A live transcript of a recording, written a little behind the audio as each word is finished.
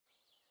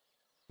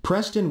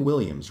Preston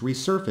Williams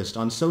resurfaced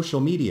on social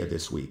media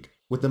this week,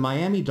 with the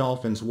Miami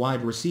Dolphins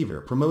wide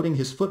receiver promoting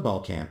his football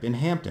camp in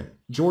Hampton,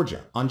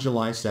 Georgia, on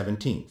July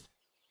 17th.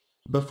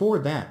 Before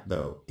that,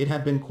 though, it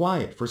had been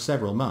quiet for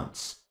several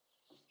months.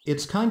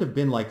 It's kind of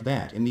been like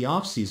that in the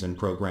off-season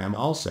program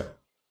also.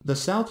 The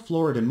South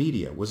Florida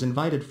media was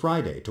invited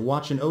Friday to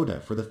watch an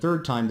OTA for the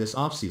third time this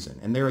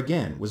offseason, and there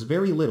again was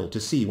very little to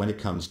see when it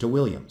comes to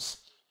Williams.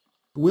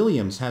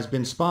 Williams has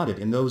been spotted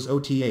in those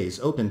OTAs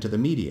open to the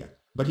media,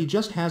 but he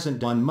just hasn't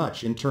done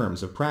much in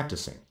terms of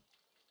practicing.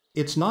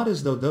 It's not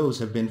as though those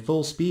have been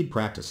full-speed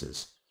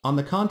practices. On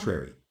the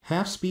contrary,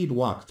 half-speed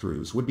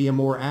walkthroughs would be a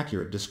more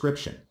accurate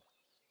description.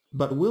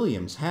 But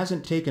Williams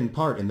hasn't taken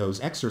part in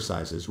those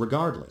exercises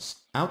regardless,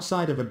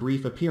 outside of a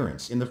brief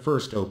appearance in the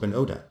first open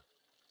OTA.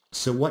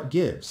 So what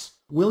gives?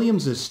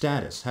 Williams's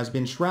status has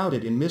been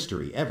shrouded in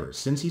mystery ever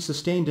since he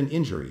sustained an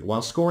injury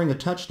while scoring a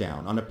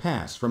touchdown on a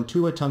pass from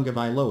Tua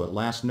Tagovailoa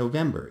last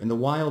November in the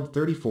wild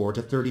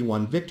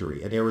 34-31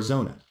 victory at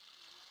Arizona.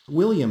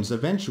 Williams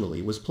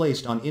eventually was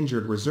placed on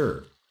injured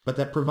reserve, but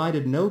that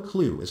provided no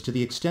clue as to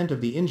the extent of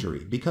the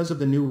injury because of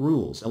the new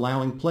rules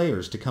allowing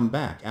players to come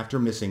back after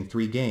missing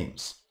 3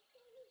 games.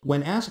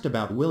 When asked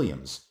about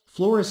Williams,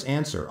 Flores'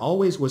 answer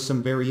always was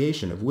some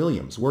variation of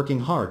Williams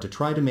working hard to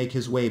try to make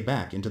his way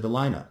back into the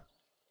lineup.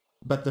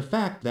 But the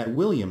fact that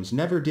Williams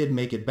never did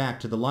make it back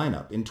to the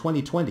lineup in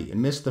 2020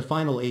 and missed the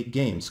final 8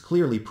 games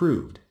clearly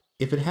proved,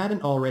 if it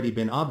hadn't already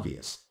been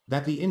obvious,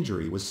 that the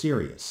injury was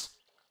serious.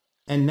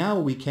 And now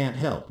we can't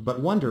help but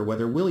wonder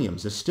whether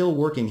Williams is still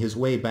working his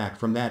way back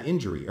from that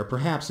injury or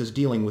perhaps is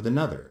dealing with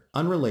another,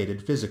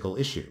 unrelated physical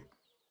issue.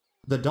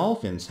 The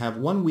Dolphins have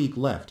 1 week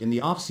left in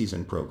the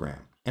off-season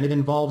program, and it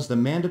involves the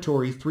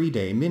mandatory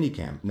 3-day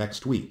minicamp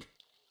next week.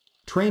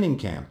 Training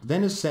camp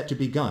then is set to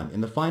begin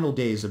in the final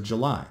days of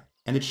July,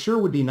 and it sure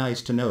would be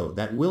nice to know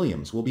that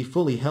Williams will be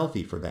fully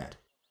healthy for that.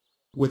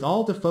 With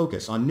all the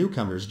focus on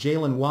newcomers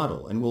Jalen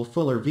Waddle and Will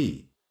Fuller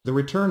v. the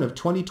return of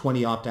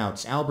 2020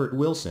 opt-outs Albert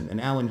Wilson and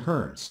Allen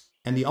Hurns,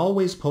 and the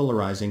always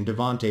polarizing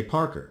Devontae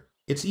Parker,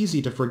 it's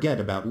easy to forget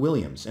about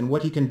Williams and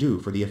what he can do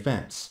for the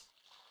offense.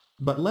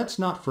 But let's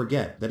not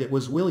forget that it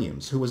was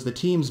Williams who was the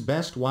team's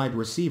best wide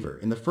receiver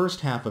in the first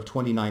half of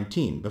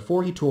 2019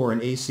 before he tore an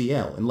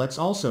ACL, and let's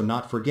also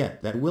not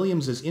forget that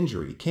Williams's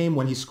injury came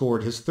when he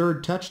scored his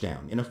 3rd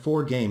touchdown in a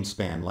 4-game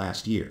span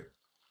last year.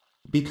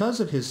 Because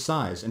of his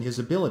size and his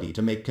ability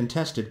to make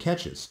contested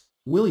catches,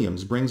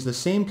 Williams brings the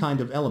same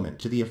kind of element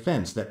to the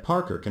offense that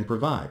Parker can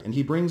provide, and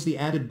he brings the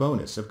added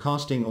bonus of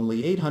costing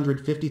only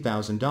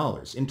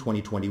 $850,000 in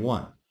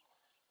 2021.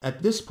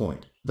 At this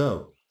point,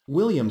 though,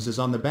 Williams is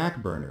on the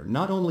back burner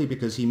not only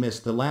because he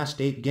missed the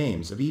last 8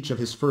 games of each of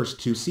his first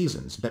 2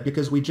 seasons, but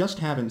because we just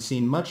haven't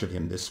seen much of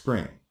him this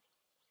spring.